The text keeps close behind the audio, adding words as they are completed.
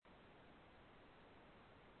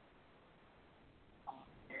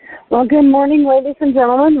Well, good morning, ladies and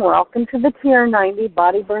gentlemen. Welcome to the TR90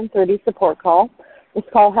 Body Burn 30 support call. This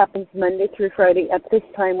call happens Monday through Friday at this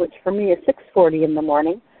time, which for me is 6:40 in the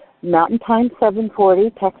morning. Mountain Time, 7:40.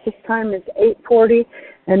 Texas time is 8:40.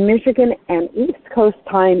 And Michigan and East Coast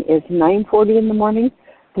time is 9:40 in the morning.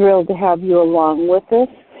 Thrilled to have you along with us.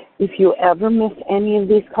 If you ever miss any of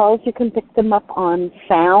these calls, you can pick them up on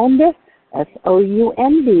Sound,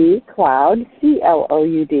 S-O-U-N-D, Cloud,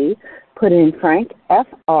 C-L-O-U-D. Put in Frank,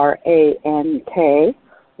 F-R-A-N-K,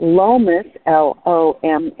 Lomas,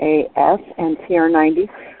 L-O-M-A-S, and TR90.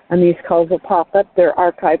 And these calls will pop up. They're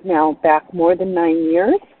archived now back more than 9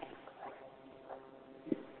 years.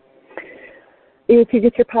 If you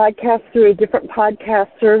get your podcast through a different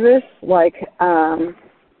podcast service, like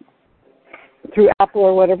through Apple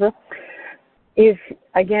or whatever, if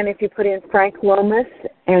you put in Frank Lomas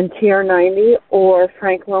and TR90 or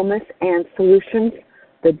Frank Lomas and Solutions,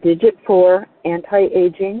 the digit 4,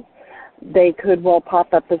 anti-aging, they could well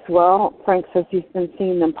pop up as well. Frank says he's been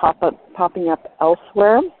seeing them popping up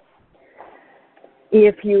elsewhere.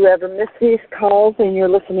 If you ever miss these calls and you're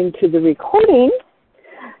listening to the recording,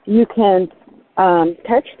 you can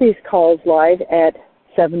catch these calls live at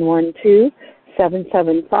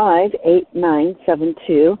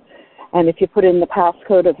 712-775-8972. And if you put in the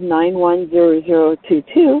passcode of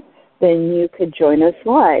 910022, then you could join us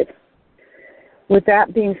live. With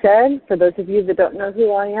that being said, for those of you that don't know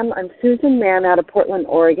who I am, I'm Susan Mann out of Portland,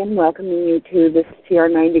 Oregon, welcoming you to this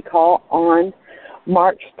TR90 call on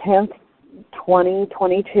March 10th,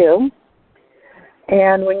 2022.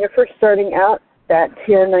 And when you're first starting out, that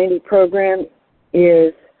TR90 program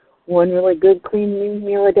is one really good clean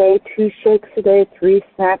meal a day, 2 shakes a day, 3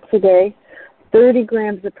 snacks a day, 30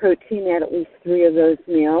 grams of protein at least 3 of those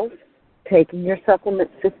meals. Taking your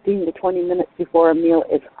supplements 15 to 20 minutes before a meal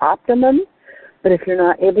is optimum. But if you're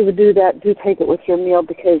not able to do that, do take it with your meal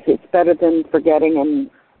because it's better than forgetting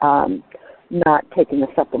and not taking the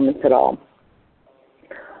supplements at all.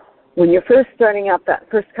 When you're first starting out, that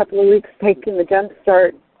first couple of weeks, taking the Jump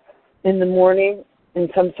Start in the morning in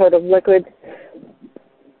some sort of liquid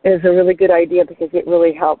is a really good idea because it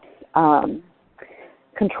really helps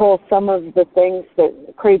control some of the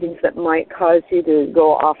cravings that might cause you to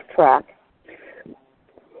go off track.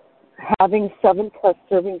 Having 7+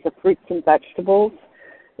 servings of fruits and vegetables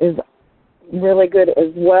is really good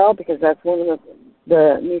as well because that's one of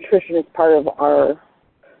the nutrition is part of our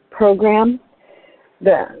program.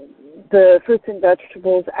 The fruits and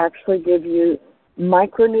vegetables actually give you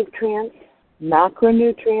micronutrients,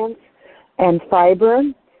 macronutrients, and fiber.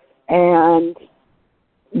 And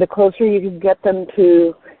the closer you can get them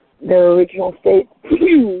to their original state,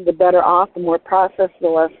 the better off. The more processed, the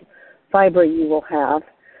less fiber you will have.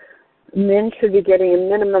 Men should be getting a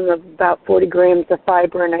minimum of about 40 grams of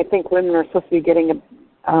fiber, and I think women are supposed to be getting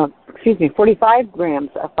 45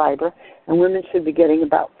 grams of fiber, and women should be getting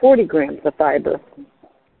about 40 grams of fiber.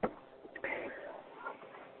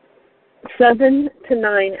 7 to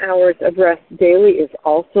 9 hours of rest daily is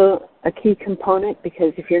also a key component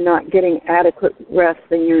because if you're not getting adequate rest,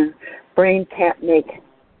 then your brain can't make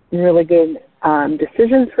really good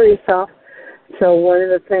decisions for yourself. So one of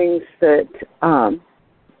the things that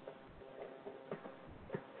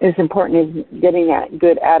is important is getting that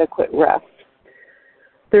good, adequate rest.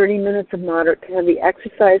 30 minutes of moderate to heavy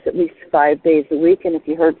exercise at least 5 days a week. And if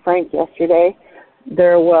you heard Frank yesterday,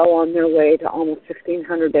 they're well on their way to almost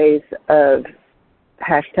 1,500 days of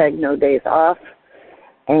 #no days off.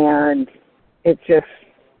 And it's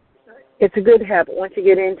a good habit. Once you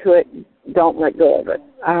get into it, don't let go of it.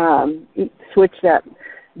 Switch that,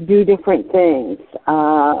 do different things.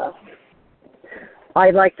 I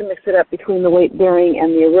like to mix it up between the weight-bearing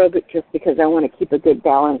and the aerobic just because I want to keep a good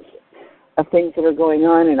balance of things that are going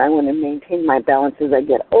on, and I want to maintain my balance as I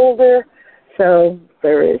get older. So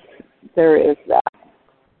there is that.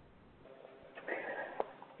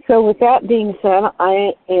 So with that being said,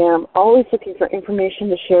 I am always looking for information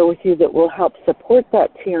to share with you that will help support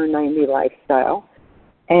that TR90 lifestyle.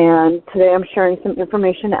 And today I'm sharing some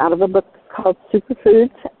information out of a book called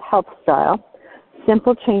Superfoods Health Style,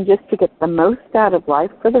 Simple Changes to Get the Most Out of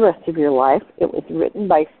Life for the Rest of Your Life. It was written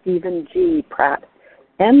by Stephen G. Pratt,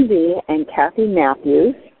 MD, and Kathy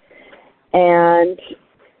Matthews. And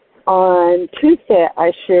on Tuesday,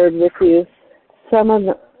 I shared with you some of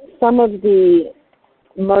the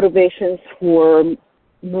motivations for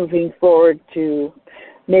moving forward to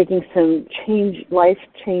making some life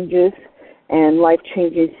changes and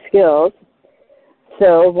life-changing skills.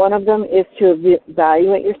 So one of them is to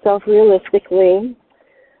evaluate yourself realistically.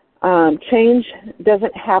 Change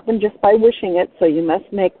doesn't happen just by wishing it, so you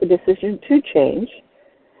must make the decision to change.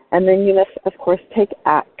 And then you must, of course, take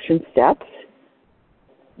action steps.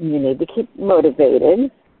 You need to keep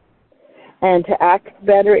motivated. And to act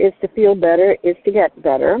better is to feel better is to get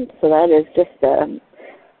better. So that is just a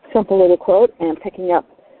simple little quote. And picking up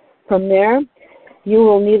from there, you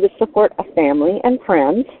will need the support of family and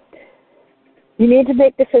friends. You need to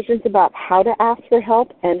make decisions about how to ask for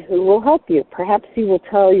help and who will help you. Perhaps you will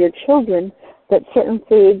tell your children that certain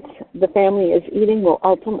foods the family is eating will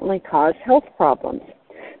ultimately cause health problems.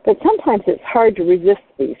 But sometimes it's hard to resist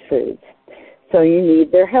these foods, so you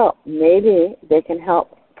need their help. Maybe they can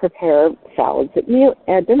help prepare salads at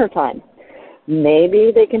dinner time.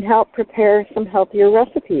 Maybe they can help prepare some healthier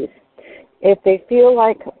recipes. If they feel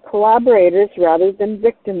like collaborators rather than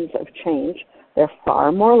victims of change, they're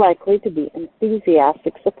far more likely to be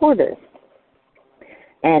enthusiastic supporters.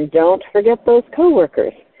 And don't forget those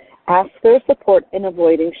coworkers. Ask their support in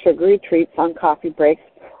avoiding sugary treats on coffee breaks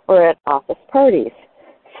or at office parties.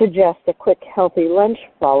 Suggest a quick, healthy lunch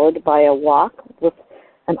followed by a walk with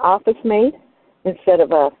an office mate instead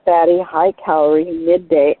of a fatty, high-calorie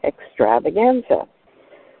midday extravaganza.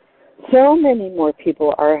 So many more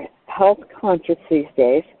people are health conscious these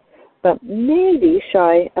days, but maybe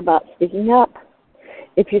shy about speaking up.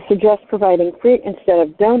 If you suggest providing fruit instead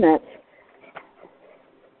of donuts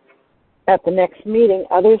at the next meeting,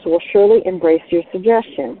 others will surely embrace your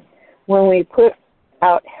suggestion. When we put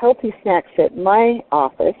out healthy snacks at my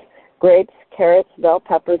office, grapes, carrots, bell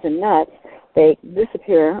peppers, and nuts, they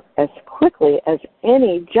disappear as quickly as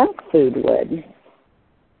any junk food would.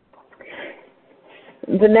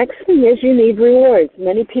 The next thing is you need rewards.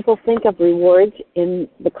 Many people think of rewards in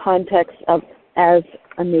the context of as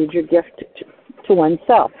a major gift to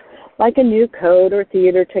oneself, like a new coat or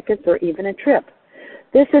theater tickets or even a trip.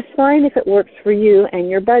 This is fine if it works for you and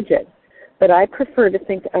your budget, but I prefer to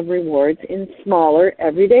think of rewards in smaller,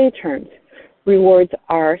 everyday terms. Rewards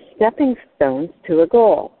are stepping stones to a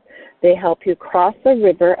goal. They help you cross a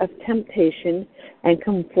river of temptation and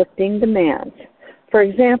conflicting demands. For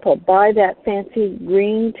example, buy that fancy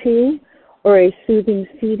green tea or a soothing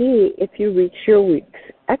CD if you reach your week's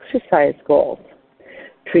exercise goals.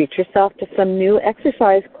 Treat yourself to some new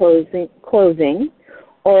exercise clothing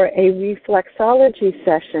or a reflexology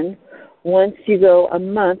session once you go a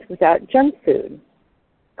month without junk food.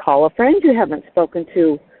 Call a friend you haven't spoken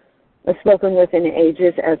with in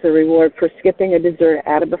ages as a reward for skipping a dessert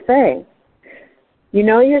at a buffet. You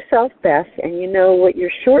know yourself best, and you know what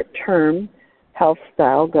your short-term health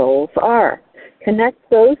style goals are. Connect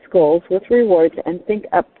those goals with rewards and think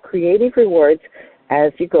up creative rewards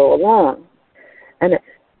as you go along.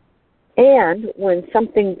 And when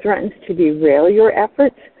something threatens to derail your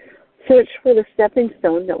efforts, search for the stepping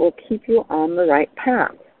stone that will keep you on the right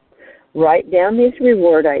path. Write down these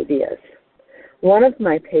reward ideas. One of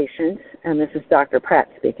my patients, and this is Dr. Pratt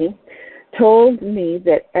speaking, told me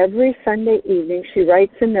that every Sunday evening she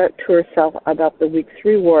writes a note to herself about the week's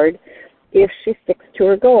reward if she sticks to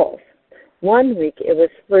her goals. One week it was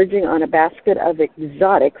splurging on a basket of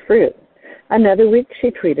exotic fruit. Another week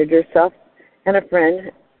she treated herself and a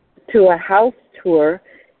friend to a house tour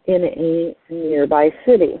in a nearby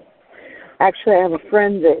city. Actually, I have a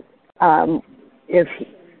friend that if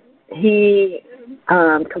he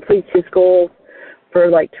completes his goal for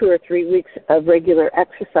like 2 or 3 weeks of regular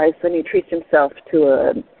exercise, then he treats himself to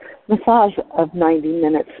a massage of 90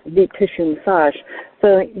 minutes, deep tissue massage.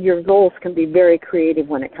 So your goals can be very creative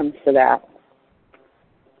when it comes to that.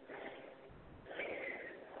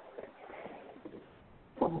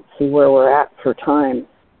 Let's see where we're at for time.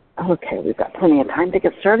 Okay, we've got plenty of time to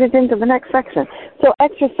get started into the next section. So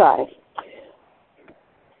exercise.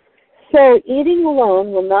 So eating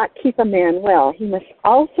alone will not keep a man well. He must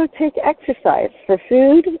also take exercise. For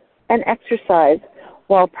food and exercise,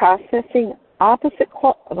 while possessing opposite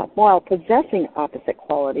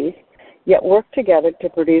qualities, yet work together to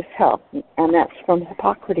produce health. And that's from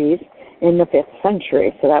Hippocrates in the 5th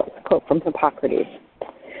century. So that was a quote from Hippocrates.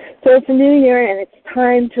 So it's a new year, and it's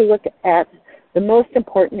time to look at the most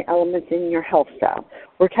important elements in your health style.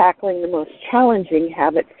 We're tackling the most challenging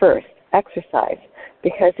habit first, exercise,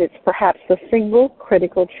 because it's perhaps the single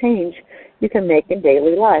critical change you can make in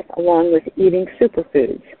daily life, along with eating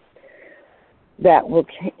superfoods that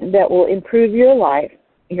will improve your life,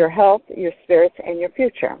 your health, your spirits, and your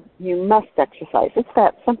future. You must exercise. It's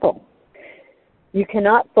that simple. You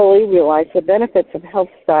cannot fully realize the benefits of health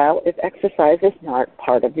style if exercise is not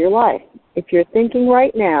part of your life. If you're thinking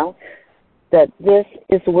right now that this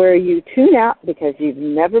is where you tune out because you've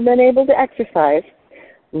never been able to exercise,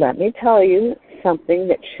 let me tell you something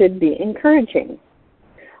that should be encouraging.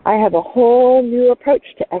 I have a whole new approach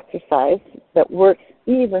to exercise that works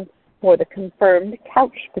even for the confirmed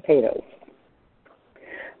couch potatoes.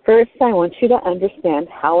 First, I want you to understand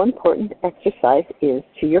how important exercise is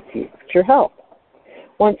to your future health.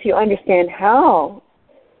 Once you understand how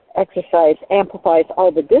exercise amplifies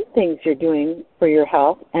all the good things you're doing for your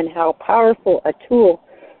health and how powerful a tool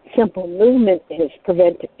simple movement is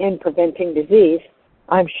in preventing disease,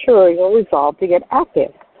 I'm sure you'll resolve to get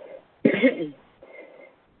active.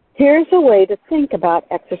 Here's a way to think about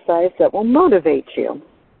exercise that will motivate you.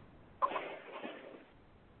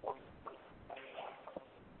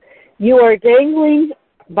 You are dangling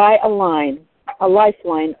by a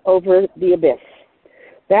lifeline over the abyss.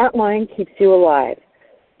 That line keeps you alive,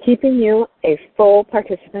 keeping you a full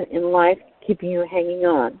participant in life, keeping you hanging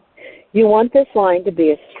on. You want this line to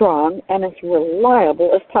be as strong and as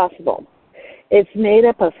reliable as possible. It's made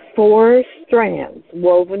up of 4 strands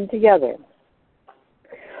woven together.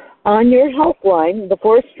 On your health line, the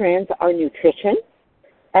 4 strands are nutrition,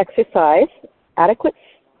 exercise, adequate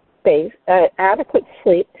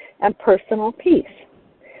sleep, and personal peace.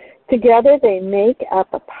 Together, they make up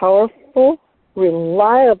a powerful,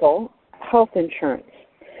 reliable health insurance.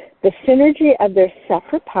 The synergy of their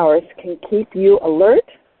separate powers can keep you alert,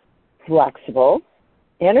 flexible,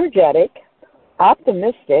 energetic,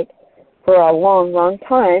 optimistic for a long, long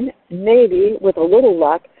time, maybe with a little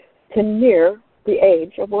luck to near the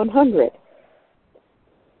age of 100.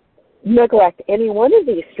 Neglect any one of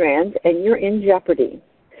these strands and you're in jeopardy.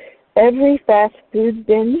 Every fast food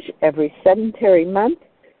binge, every sedentary month,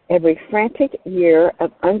 every frantic year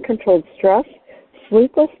of uncontrolled stress,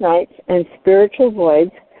 sleepless nights, and spiritual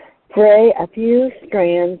voids fray a few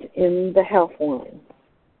strands in the health line.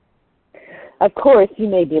 Of course, you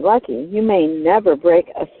may be lucky. You may never break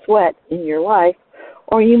a sweat in your life,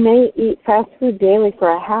 or you may eat fast food daily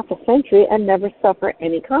for a half a century and never suffer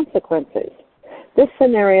any consequences. This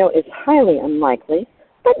scenario is highly unlikely,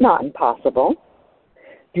 but not impossible.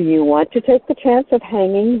 Do you want to take the chance of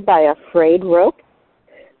hanging by a frayed rope?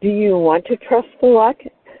 Do you want to trust the luck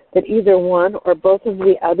that either one or both of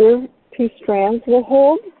the other 2 strands will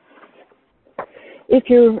hold? If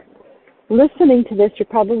you're listening to this, you're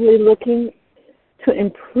probably looking to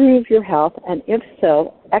improve your health, and if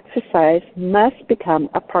so, exercise must become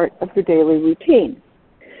a part of your daily routine.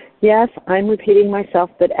 Yes, I'm repeating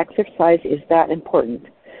myself, but exercise is that important.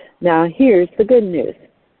 Now, here's the good news.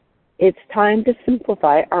 It's time to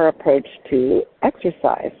simplify our approach to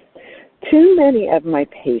exercise. Too many of my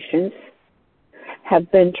patients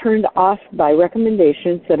have been turned off by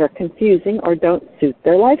recommendations that are confusing or don't suit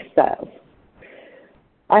their lifestyles.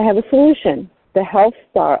 I have a solution, the Health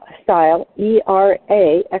Style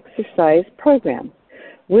ERA exercise program,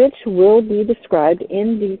 which will be described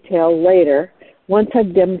in detail later once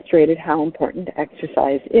I've demonstrated how important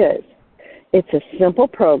exercise is. It's a simple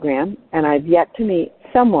program, and I've yet to meet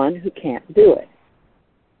someone who can't do it.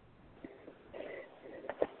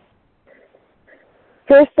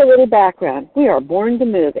 First, a little background. We are born to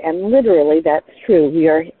move, and literally that's true. We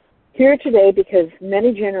are here today because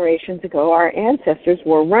many generations ago our ancestors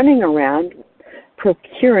were running around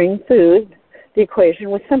procuring food. The equation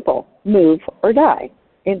was simple, move or die.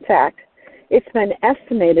 In fact, it's been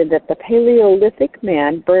estimated that the Paleolithic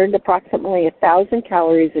man burned approximately 1,000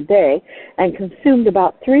 calories a day and consumed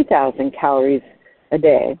about 3,000 calories a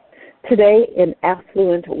day. Today, in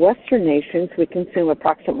affluent Western nations, we consume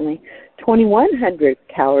approximately 2,100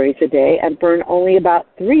 calories a day and burn only about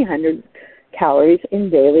 300 calories in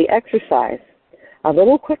daily exercise. A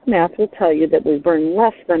little quick math will tell you that we burn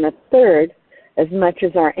less than a third as much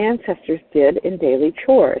as our ancestors did in daily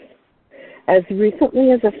chores. As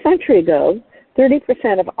recently as a century ago,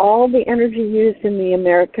 30% of all the energy used in the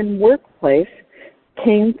American workplace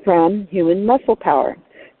came from human muscle power.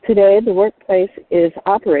 Today, the workplace is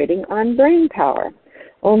operating on brain power.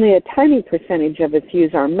 Only a tiny percentage of us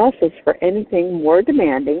use our muscles for anything more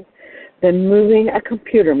demanding than moving a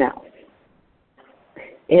computer mouse.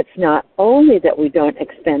 It's not only that we don't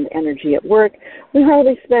expend energy at work, we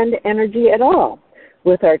hardly spend energy at all.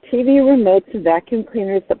 With our TV remotes and vacuum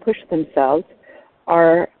cleaners that push themselves,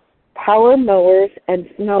 our power mowers and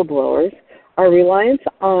snow blowers, our reliance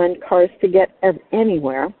on cars to get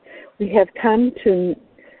anywhere, we have come to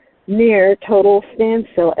near total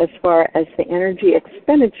standstill as far as the energy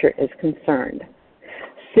expenditure is concerned.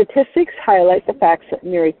 Statistics highlight the fact that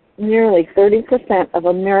nearly 30% of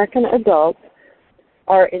American adults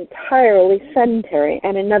are entirely sedentary,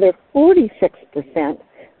 and another 46%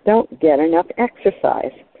 don't get enough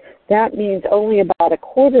exercise. That means only about a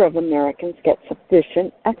quarter of Americans get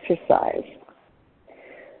sufficient exercise.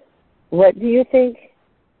 What do you think?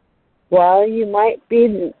 While you might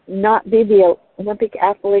not be the Olympic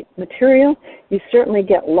athlete material, you certainly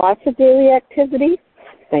get lots of daily activity.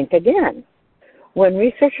 Think again. When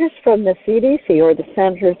researchers from the CDC, or the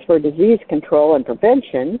Centers for Disease Control and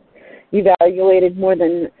Prevention, evaluated more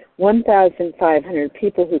than 1,500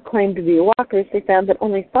 people who claimed to be walkers, they found that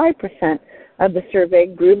only 5% of the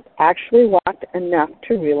surveyed group actually walked enough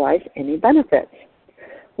to realize any benefits.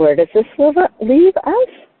 Where does this leave us?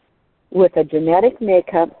 With a genetic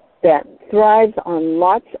makeup that thrives on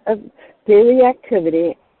lots of daily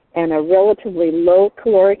activity and a relatively low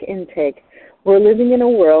caloric intake, we're living in a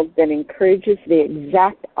world that encourages the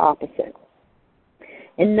exact opposite.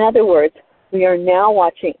 In other words, we are now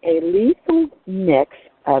watching a lethal mix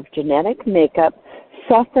of genetic makeup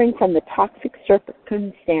suffering from the toxic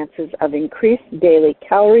circumstances of increased daily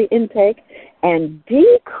calorie intake and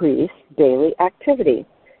decreased daily activity.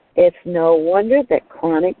 It's no wonder that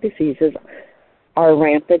chronic diseases are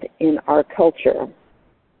rampant in our culture.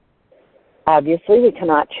 Obviously, we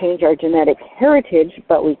cannot change our genetic heritage,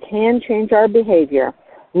 but we can change our behavior,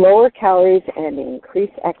 lower calories, and increase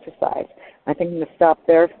exercise. I think I'm going to stop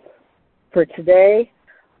there for today.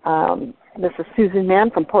 This is Susan Mann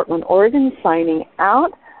from Portland, Oregon, signing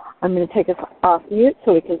out. I'm going to take us off mute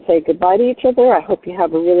so we can say goodbye to each other. I hope you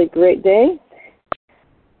have a really great day.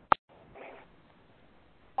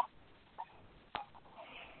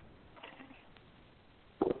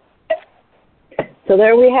 So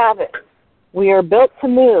there we have it. We are built to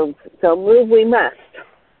move, so move we must.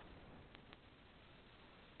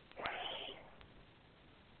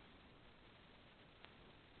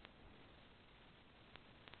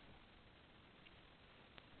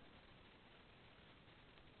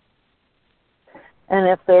 And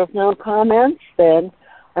if there's no comments, then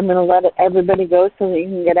I'm going to let everybody go so that you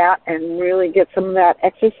can get out and really get some of that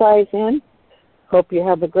exercise in. Hope you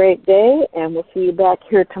have a great day, and we'll see you back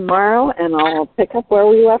here tomorrow, and I'll pick up where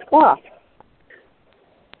we left off.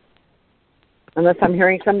 Unless I'm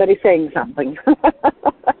hearing somebody saying something.